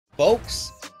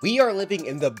Folks, we are living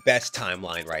in the best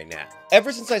timeline right now.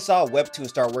 Ever since I saw Webtoon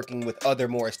start working with other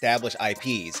more established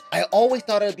IPs, I always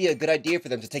thought it would be a good idea for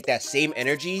them to take that same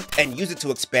energy and use it to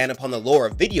expand upon the lore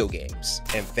of video games.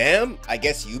 And fam, I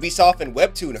guess Ubisoft and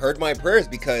Webtoon heard my prayers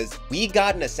because we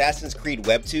got an Assassin's Creed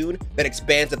Webtoon that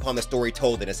expands upon the story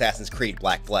told in Assassin's Creed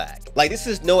Black Flag. Like, this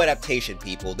is no adaptation,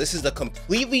 people. This is a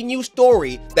completely new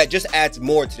story that just adds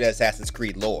more to the Assassin's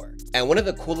Creed lore. And one of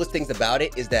the coolest things about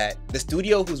it is that the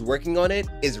studio who's working on it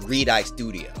is Read-Eye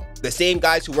Studio. The same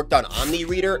guys who worked on Omni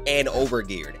Reader and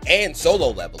Overgeared and Solo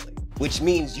Leveling. Which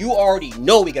means you already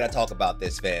know we gotta talk about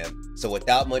this, fam. So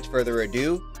without much further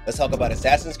ado, let's talk about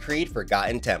Assassin's Creed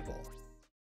Forgotten Temple.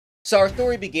 So our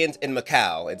story begins in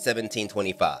Macau in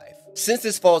 1725. Since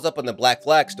this falls up on the Black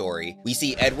Flag story, we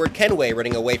see Edward Kenway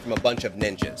running away from a bunch of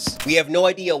ninjas. We have no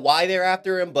idea why they're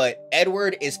after him, but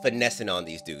Edward is finessing on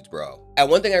these dudes, bro. And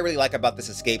one thing I really like about this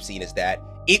escape scene is that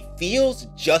it feels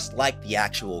just like the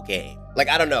actual game. Like,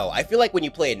 I don't know, I feel like when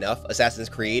you play enough Assassin's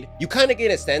Creed, you kind of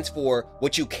get a sense for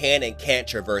what you can and can't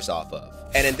traverse off of.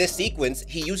 And in this sequence,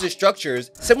 he uses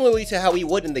structures similarly to how he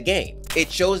would in the game.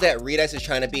 It shows that Read-Eye is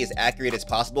trying to be as accurate as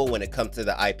possible when it comes to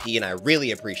the IP, and I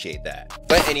really appreciate that.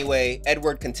 But anyway,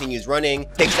 Edward continues running,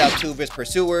 takes out two of his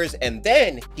pursuers, and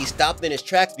then he stopped in his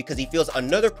tracks because he feels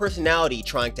another personality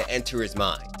trying to enter his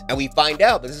mind. And we find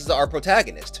out that this is our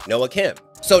protagonist, Noah Kim.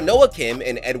 So Noah Kim,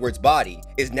 in Edward's body,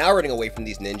 is now running away from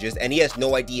these ninjas, and he has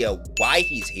no idea why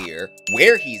he's here,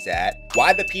 where he's at,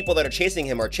 why the people that are chasing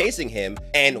him,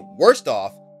 and worst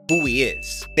off, who he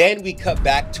is. Then we cut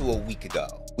back to a week ago.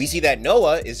 We see that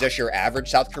Noah is just your average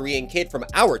South Korean kid from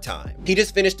our time. He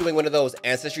just finished doing one of those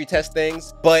ancestry test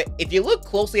things, but if you look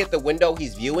closely at the window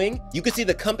he's viewing, you can see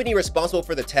the company responsible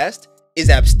for the test is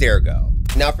Abstergo.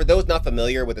 Now, for those not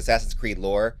familiar with Assassin's Creed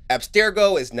lore,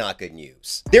 Abstergo is not good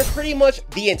news. They're pretty much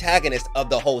the antagonist of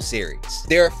the whole series.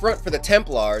 They're a front for the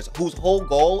Templars, whose whole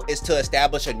goal is to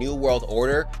establish a new world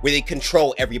order where they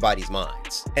control everybody's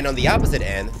minds. And on the opposite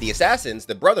end, the Assassins,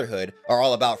 the Brotherhood, are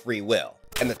all about free will.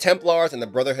 And the Templars and the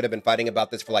Brotherhood have been fighting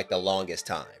about this for like the longest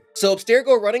time. So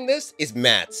Abstergo running this is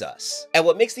mad sus. And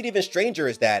what makes it even stranger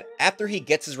is that after he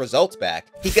gets his results back,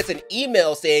 he gets an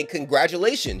email saying,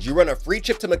 "Congratulations, you run a free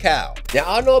trip to Macau." Now,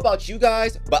 I don't know about you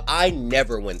guys, but I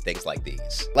never win things like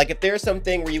these. Like, if there's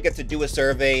something where you get to do a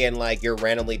survey and like you're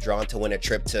randomly drawn to win a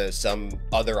trip to some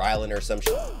other island or some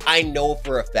shit, I know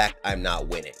for a fact I'm not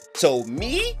winning. So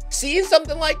me seeing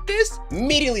something like this,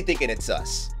 immediately thinking it's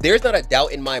sus. There's not a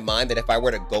doubt in my mind that if I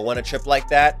were to go on a trip like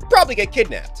that, I'd probably get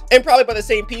kidnapped. And probably by the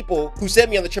same people who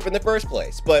sent me on the trip in the first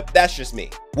place, but that's just me.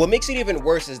 What makes it even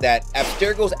worse is that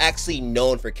Abstergo's actually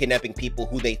known for kidnapping people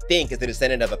who they think is the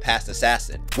descendant of a past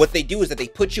assassin. What they do is that they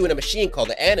put you in a machine called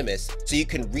the Animus so you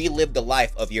can relive the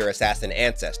life of your assassin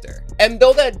ancestor. And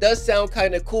though that does sound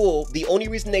kind of cool, the only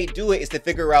reason they do it is to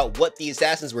figure out what the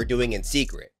assassins were doing in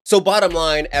secret. So bottom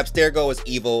line, Abstergo is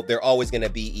evil. They're always gonna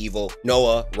be evil.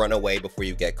 Noah, run away before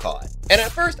you get caught. And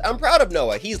at first, I'm proud of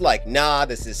Noah. He's like, nah,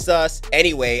 this is sus.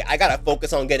 Anyway, I gotta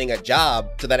focus on getting a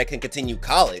job so that I can continue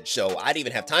college. So I didn't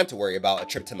even have time to worry about a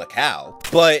trip to Macau.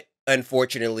 But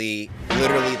unfortunately,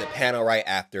 literally the panel right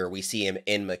after, we see him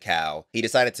in Macau. He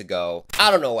decided to go.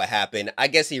 I don't know what happened. I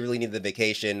guess he really needed the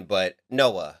vacation, but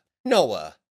Noah,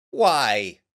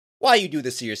 why? Why you do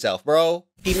this to yourself, bro?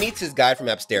 He meets his guide from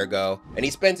Abstergo, and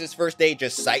he spends his first day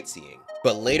just sightseeing.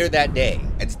 But later that day,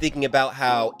 and thinking about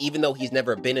how, even though he's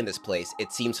never been in this place,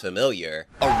 it seems familiar,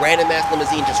 a random-ass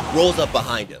limousine just rolls up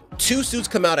behind him. Two suits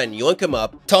come out and yoink him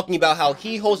up, talking about how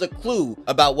he holds a clue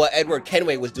about what Edward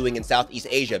Kenway was doing in Southeast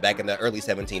Asia back in the early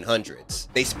 1700s.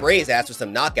 They spray his ass with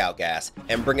some knockout gas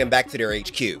and bring him back to their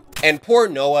HQ. And poor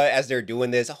Noah, as they're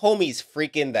doing this, homie's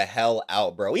freaking the hell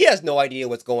out, bro. He has no idea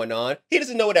what's going on. He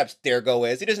doesn't know what Abstergo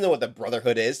is. He doesn't know what the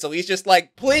Brotherhood is. So he's just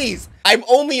like, please, I'm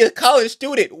only a college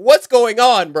student. What's going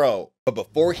on, bro? But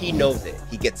before he knows it,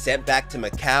 he gets sent back to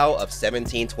Macau of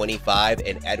 1725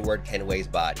 in Edward Kenway's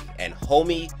body, and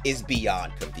homie is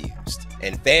beyond confused.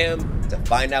 And fam, to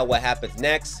find out what happens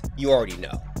next, you already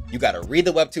know. You gotta read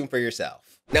the webtoon for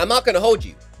yourself. Now, I'm not gonna hold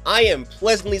you. I am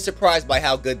pleasantly surprised by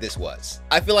how good this was.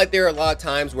 I feel like there are a lot of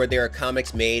times where there are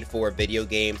comics made for video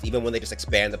games, even when they just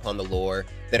expand upon the lore,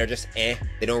 that are just they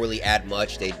don't really add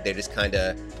much. They just kind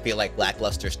of feel like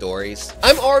lackluster stories.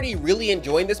 I'm already really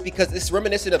enjoying this because it's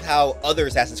reminiscent of how other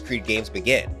Assassin's Creed games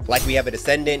begin. Like, we have a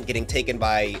descendant getting taken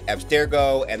by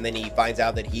Abstergo, and then he finds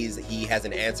out that he has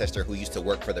an ancestor who used to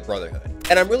work for the Brotherhood.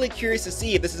 And I'm really curious to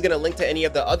see if this is going to link to any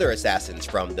of the other assassins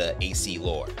from the AC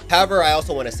lore. However, I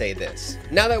also want to say this.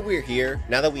 Now that we're here,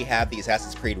 now that we have the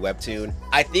Assassin's Creed webtoon,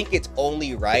 I think it's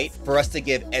only right for us to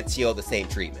give Ezio the same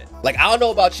treatment. Like, I don't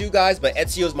know about you guys, but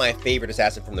Ezio Ezio is my favorite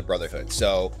assassin from the Brotherhood,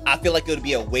 so I feel like it would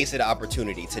be a wasted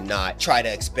opportunity to not try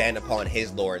to expand upon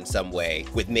his lore in some way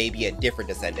with maybe a different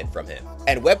descendant from him.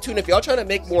 And Webtoon, if y'all trying to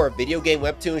make more video game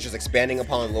Webtoons just expanding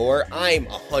upon lore, I'm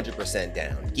 100%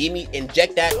 down.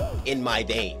 Inject that in my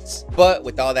veins. But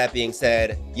with all that being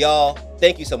said, y'all,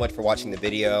 thank you so much for watching the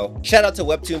video. Shout out to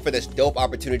Webtoon for this dope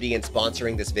opportunity in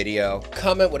sponsoring this video.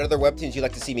 Comment what other Webtoons you'd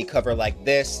like to see me cover like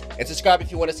this, and subscribe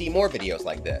if you want to see more videos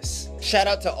like this. Shout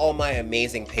out to all my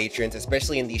amazing patrons,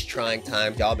 especially in these trying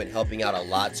times. Y'all been helping out a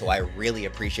lot, so I really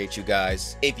appreciate you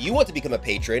guys. If you want to become a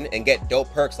patron and get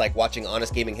dope perks like watching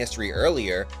Honest Gaming History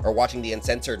earlier or watching the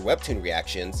uncensored Webtoon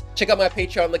reactions, check out my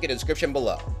Patreon link in the description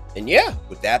below. And yeah,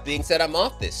 with that being said, I'm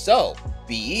off this. So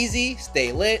be easy,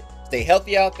 stay lit, stay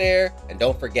healthy out there, and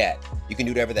don't forget, you can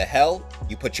do whatever the hell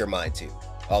you put your mind to.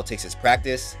 All it takes is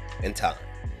practice and time.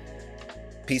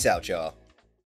 Peace out, y'all.